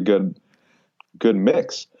pretty good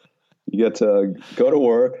mix. You get to go to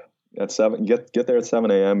work at 7, get there at 7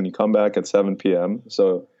 a.m. and you come back at 7 p.m.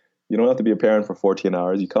 So you don't have to be a parent for 14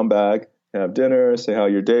 hours. You come back, have dinner, say how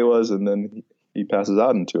your day was, and then he passes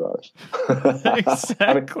out in 2 hours.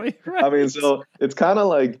 Exactly. Right. So it's kind of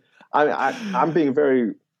like, I'm being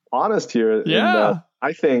very honest here. Yeah.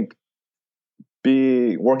 I think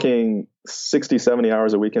working 60, 70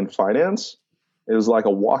 hours a week in finance is like a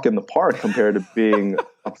walk in the park compared to being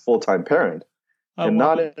a full-time parent. And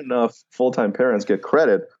not enough full-time parents get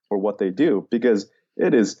credit for what they do because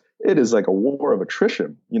it is like a war of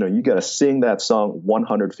attrition. You got to sing that song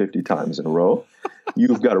 150 times in a row.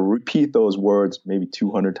 You've got to repeat those words maybe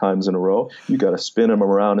 200 times in a row. You got to spin him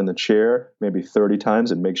around in the chair maybe 30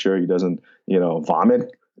 times and make sure he doesn't,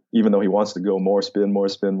 vomit, even though he wants to go more spin.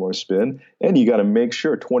 And you got to make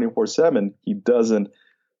sure 24/7 he doesn't,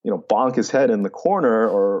 bonk his head in the corner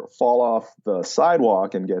or fall off the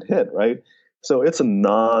sidewalk and get hit, right? So it's a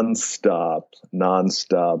nonstop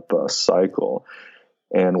cycle.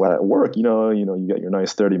 And when at work, you got your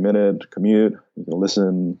nice 30-minute commute. You can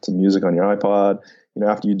listen to music on your iPod.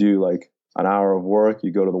 After you do like an hour of work,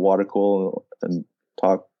 you go to the water cooler and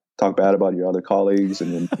talk bad about your other colleagues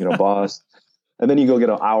and boss. And then you go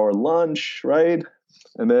get an hour lunch, right?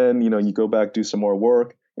 And then you go back, do some more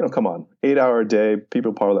work. Come on, 8-hour day.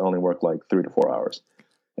 People probably only work like 3 to 4 hours.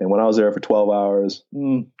 And when I was there for 12 hours,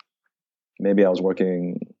 maybe I was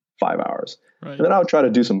working 5 hours. Right. And then I would try to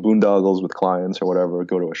do some boondoggles with clients or whatever,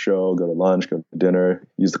 go to a show, go to lunch, go to dinner,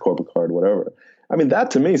 use the corporate card, whatever. I mean,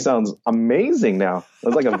 that to me sounds amazing now.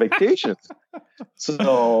 It's like a vacation.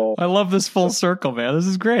 So I love this full circle, man. This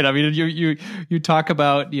is great. I mean, you talk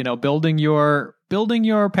about, building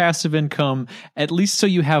your passive income, at least so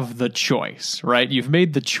you have the choice, right? You've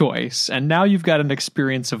made the choice and now you've got an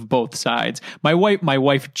experience of both sides. My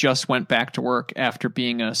wife just went back to work after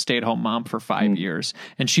being a stay-at-home mom for 5 years.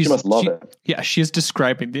 And she must love it. Yeah, she is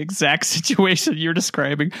describing the exact situation you're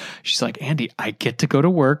describing. She's like, Andy, I get to go to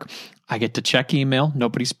work. I get to check email.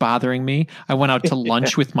 Nobody's bothering me. I went out to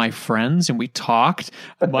lunch with my friends and we talked.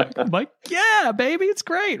 I'm like, yeah, baby, it's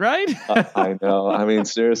great, right? I know. I mean,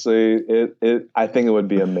 seriously, I think it would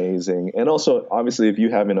be amazing. And also, obviously, if you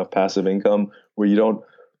have enough passive income where you don't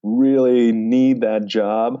really need that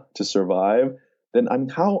job to survive, then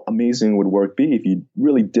how amazing would work be if you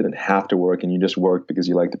really didn't have to work and you just worked because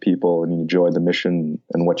you like the people and you enjoy the mission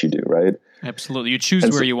and what you do, right? Absolutely. You choose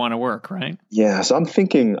where you want to work, right? Yeah. So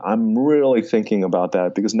I'm really thinking about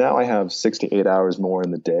that because now I have 6 to 8 hours more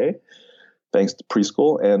in the day, thanks to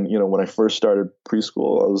preschool. And, when I first started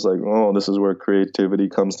preschool, I was like, oh, this is where creativity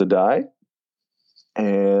comes to die.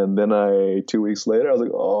 And then 2 weeks later, I was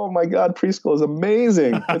like, oh my God, preschool is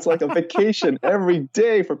amazing. It's like a vacation every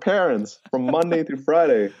day for parents from Monday through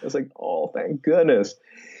Friday. It's like, oh, thank goodness.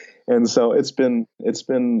 And so it's been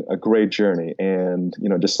a great journey. And,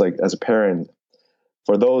 just like as a parent,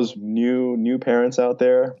 for those new parents out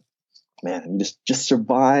there, man, you just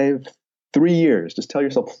survive 3 years. Just tell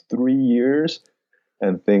yourself 3 years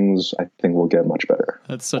and things I think will get much better.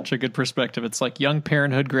 That's such a good perspective. It's like young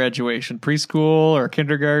parenthood graduation, preschool or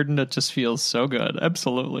kindergarten. It just feels so good.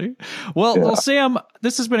 Absolutely. Well, Sam,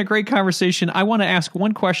 this has been a great conversation. I want to ask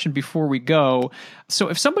one question before we go. So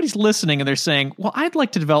if somebody's listening and they're saying, well, I'd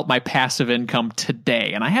like to develop my passive income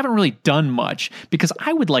today, and I haven't really done much because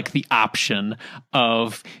I would like the option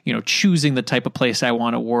of, choosing the type of place I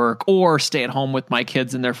want to work or stay at home with my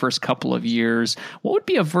kids in their first couple of years, what would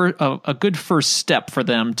be a good first step for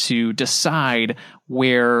them to decide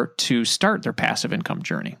where to start their passive income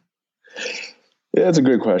journey? Yeah, that's a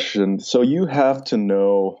great question. So you have to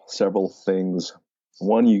know several things.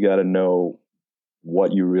 One, you got to know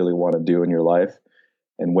what you really want to do in your life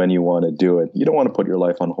and when you want to do it. You don't want to put your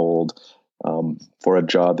life on hold for a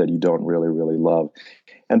job that you don't really, really love.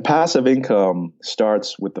 And passive income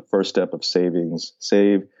starts with the first step of savings.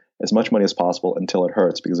 Save as much money as possible until it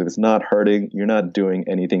hurts, because if it's not hurting, you're not doing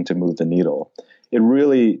anything to move the needle. It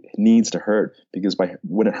really needs to hurt, because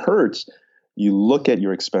when it hurts, you look at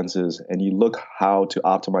your expenses and you look how to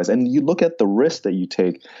optimize, and you look at the risk that you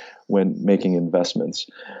take when making investments.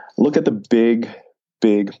 Look at the big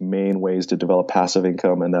main ways to develop passive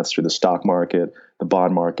income, and that's through the stock market, the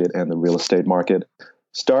bond market, and the real estate market.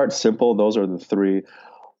 Start simple. Those are the three.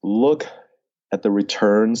 Look at the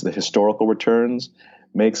returns, the historical returns.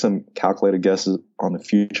 Make some calculated guesses on the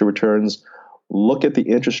future returns. Look at the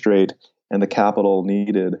interest rate and the capital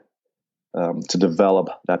needed to develop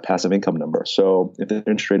that passive income number. So if the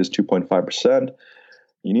interest rate is 2.5%,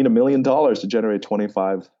 you need $1 million to generate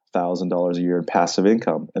 $25,000 a year in passive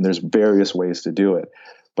income. And there's various ways to do it.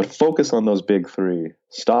 But focus on those big three: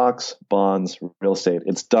 stocks, bonds, real estate.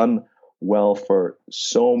 It's done well for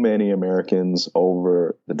so many Americans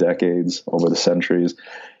over the decades, over the centuries.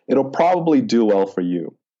 It'll probably do well for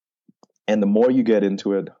you. And the more you get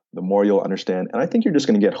into it, the more you'll understand. And I think you're just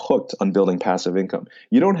going to get hooked on building passive income.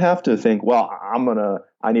 You don't have to think, well, I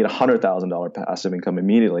need $100,000 passive income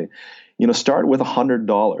immediately. Start with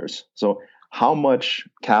 $100. So how much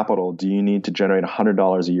capital do you need to generate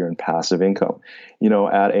 $100 a year in passive income?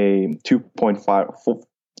 At a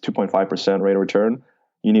 2.5% rate of return,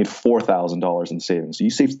 you need $4,000 in savings. So you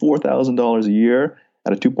save $4,000 a year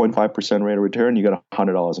at a 2.5% rate of return, you got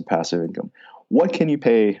 $100 in passive income. What can you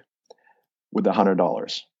pay with the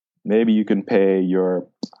 $100? Maybe you can pay your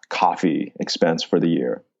coffee expense for the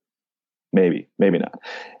year. Maybe not.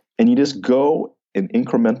 And you just go in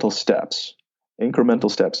incremental steps.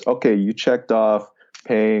 Okay, you checked off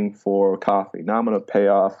paying for coffee. Now I'm going to pay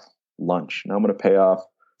off lunch. Now I'm going to pay off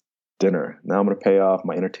dinner. Now I'm going to pay off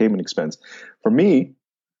my entertainment expense. For me,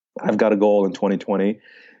 I've got a goal in 2020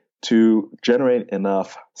 to generate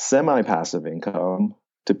enough semi-passive income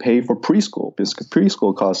to pay for preschool, because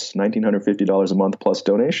preschool costs $1,950 a month plus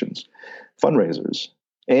donations, fundraisers.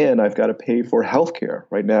 And I've got to pay for healthcare.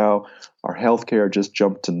 Right now, our healthcare just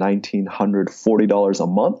jumped to $1,940 a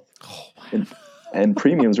month and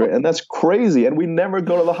premiums, right? And that's crazy. And we never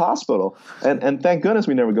go to the hospital. And thank goodness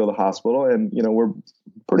we never go to the hospital. And, we're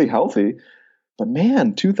pretty healthy. But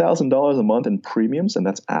man, $2,000 a month in premiums, and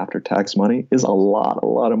that's after tax money, is a lot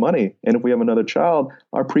of money. And if we have another child,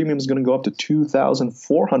 our premium is going to go up to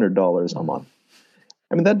 $2,400 a month.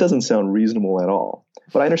 I mean, that doesn't sound reasonable at all.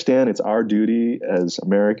 But I understand it's our duty as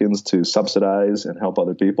Americans to subsidize and help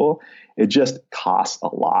other people. It just costs a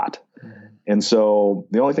lot. And so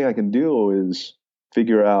the only thing I can do is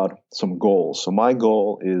figure out some goals. So my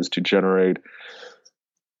goal is to generate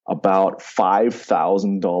about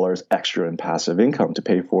 $5,000 extra in passive income to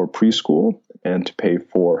pay for preschool and to pay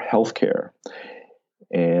for healthcare.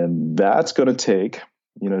 And that's going to take,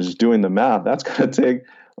 just doing the math, that's going to take,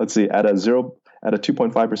 let's see, at a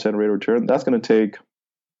 2.5% rate of return, that's going to take,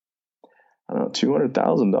 I don't know,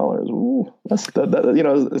 $200,000. Ooh, it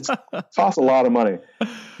costs a lot of money.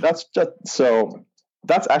 That's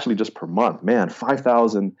actually just per month, man.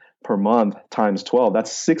 $5,000 per month times 12.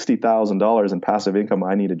 That's $60,000 in passive income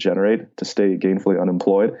I need to generate to stay gainfully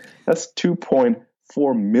unemployed. That's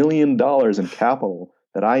 $2.4 million in capital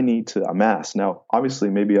that I need to amass. Now,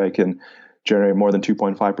 obviously, maybe I can generate more than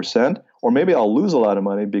 2.5%, or maybe I'll lose a lot of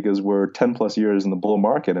money because we're 10 plus years in the bull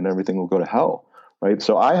market and everything will go to hell, right?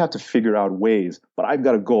 So I have to figure out ways, but I've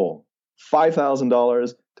got a goal: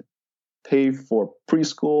 $5,000 to pay for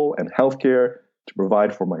preschool and healthcare, to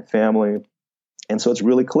provide for my family. And so it's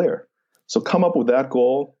really clear. So come up with that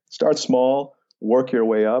goal, start small, work your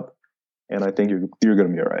way up, and I think you're going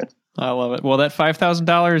to be all right. I love it. Well, that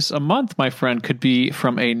 $5,000 a month, my friend, could be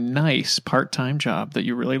from a nice part-time job that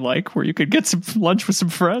you really like, where you could get some lunch with some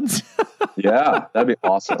friends. Yeah, that'd be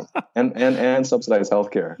awesome. And subsidized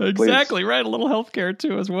healthcare. Exactly, please. right. A little healthcare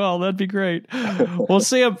too as well. That'd be great. Well,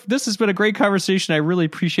 Sam, this has been a great conversation. I really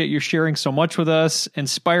appreciate you sharing so much with us,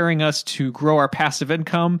 inspiring us to grow our passive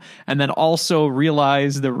income, and then also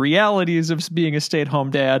realize the realities of being a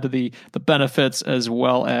stay-at-home dad, the benefits as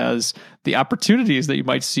well as the opportunities that you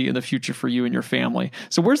might see in the future for you and your family.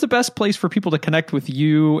 So where's the best place for people to connect with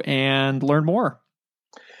you and learn more?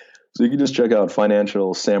 So you can just check out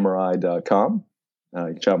financialsamurai.com.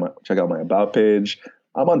 You can check out my About page.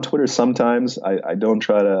 I'm on Twitter sometimes. I don't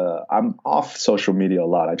try to, I'm off social media a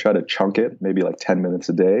lot. I try to chunk it, maybe like 10 minutes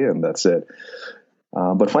a day, and that's it.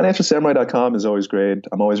 But financialsamurai.com is always great.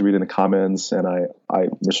 I'm always reading the comments, and I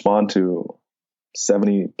respond to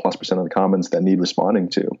 70+% of the comments that need responding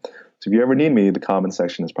to. So if you ever need me, the comment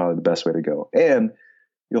section is probably the best way to go. And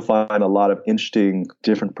you'll find a lot of interesting,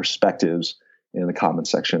 different perspectives in the comment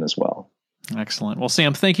section as well. Excellent. Well,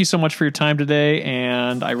 Sam, thank you so much for your time today,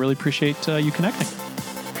 and I really appreciate you connecting.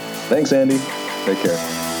 Thanks, Andy. Take care.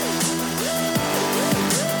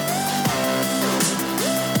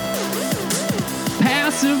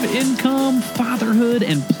 Passive income, fatherhood,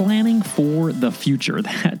 and planning for the future.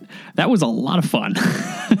 That was a lot of fun.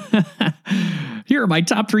 Here are my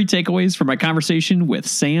top 3 takeaways from my conversation with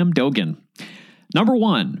Sam Dogan. Number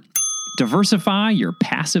 1, diversify your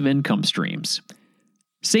passive income streams.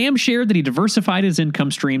 Sam shared that he diversified his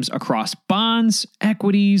income streams across bonds,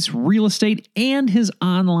 equities, real estate, and his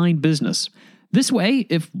online business. This way,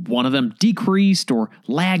 if one of them decreased or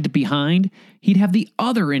lagged behind, he'd have the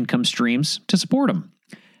other income streams to support him.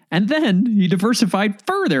 And then he diversified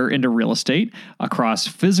further into real estate across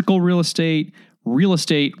physical real estate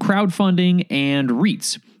crowdfunding, and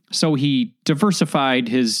REITs. So he diversified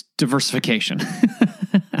his diversification.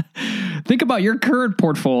 Think about your current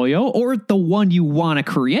portfolio or the one you want to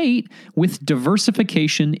create with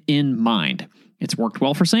diversification in mind. It's worked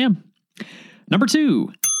well for Sam. Number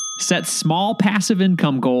 2, set small passive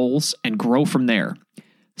income goals and grow from there.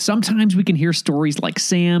 Sometimes we can hear stories like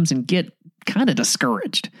Sam's and get kind of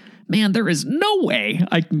discouraged. Man, there is no way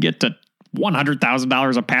I can get to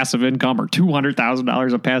 $100,000 of passive income or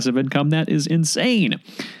 $200,000 of passive income. That is insane.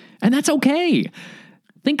 And that's okay.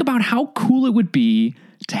 Think about how cool it would be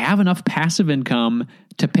to have enough passive income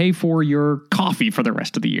to pay for your coffee for the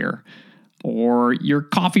rest of the year, or your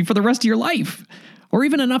coffee for the rest of your life, or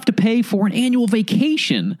even enough to pay for an annual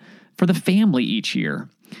vacation for the family each year.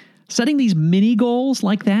 Setting these mini goals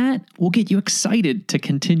like that will get you excited to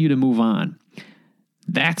continue to move on.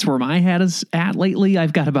 That's where my head is at lately.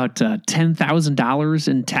 I've got about $10,000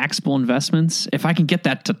 in taxable investments. If I can get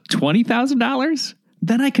that to $20,000,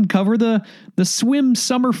 then I can cover the swim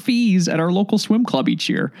summer fees at our local swim club each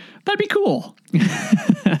year. That'd be cool.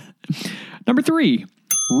 Number 3,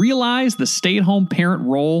 realize the stay-at-home parent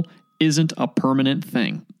role isn't a permanent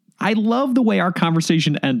thing. I love the way our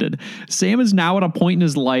conversation ended. Sam is now at a point in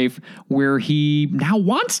his life where he now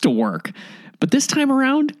wants to work. But this time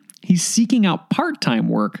around, he's seeking out part-time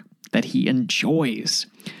work that he enjoys.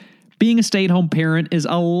 Being a stay-at-home parent is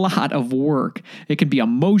a lot of work. It can be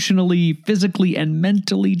emotionally, physically, and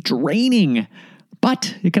mentally draining,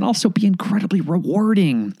 but it can also be incredibly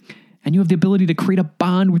rewarding. And you have the ability to create a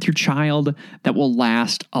bond with your child that will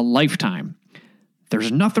last a lifetime.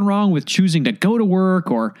 There's nothing wrong with choosing to go to work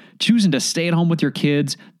or choosing to stay at home with your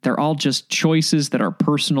kids. They're all just choices that are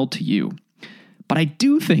personal to you. But I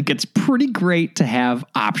do think it's pretty great to have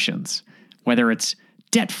options, whether it's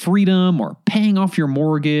debt freedom or paying off your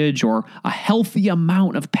mortgage or a healthy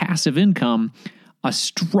amount of passive income. A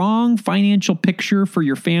strong financial picture for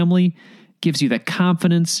your family gives you the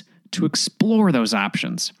confidence to explore those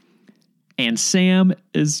options. And Sam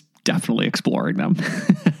is definitely exploring them.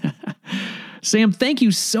 Sam, thank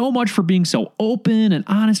you so much for being so open and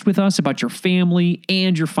honest with us about your family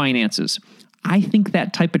and your finances. I think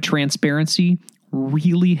that type of transparency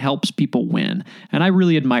really helps people win, and I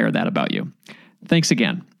really admire that about you. Thanks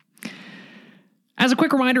again. As a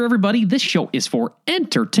quick reminder, everybody, this show is for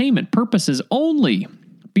entertainment purposes only.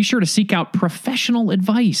 Be sure to seek out professional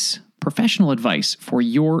advice for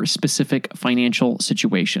your specific financial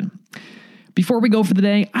situation. Before we go for the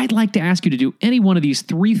day, I'd like to ask you to do any one of these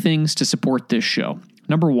 3 things to support this show.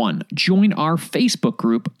 Number 1, join our Facebook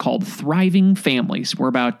group called Thriving Families. We're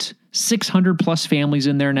about 600 plus families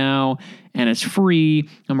in there now, and it's free,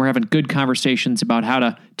 and we're having good conversations about how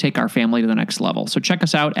to take our family to the next level. So check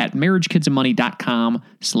us out at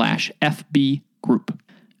marriagekidsandmoney.com/FB group.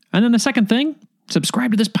 And then the second thing,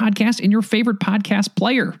 subscribe to this podcast in your favorite podcast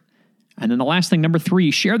player. And then the last thing, number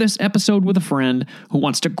 3, share this episode with a friend who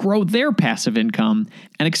wants to grow their passive income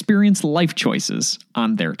and experience life choices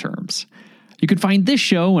on their terms. You can find this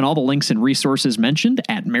show and all the links and resources mentioned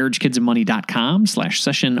at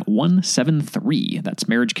marriagekidsandmoney.com/session173. That's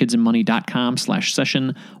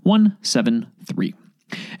marriagekidsandmoney.com/session173.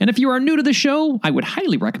 And if you are new to the show, I would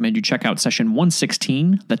highly recommend you check out session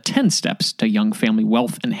 116, The 10 Steps to Young Family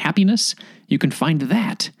Wealth and Happiness. You can find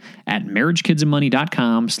that at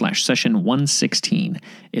marriagekidsandmoney.com/session116.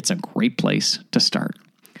 It's a great place to start.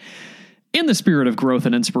 In the spirit of growth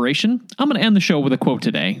and inspiration, I'm going to end the show with a quote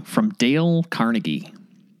today from Dale Carnegie.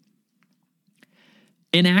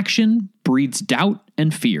 Inaction breeds doubt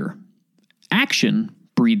and fear. Action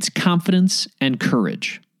breeds confidence and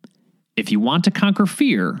courage. If you want to conquer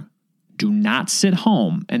fear, do not sit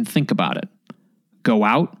home and think about it. Go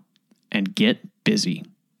out and get busy.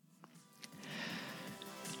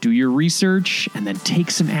 Do your research and then take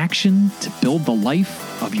some action to build the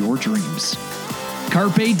life of your dreams.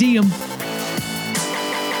 Carpe diem.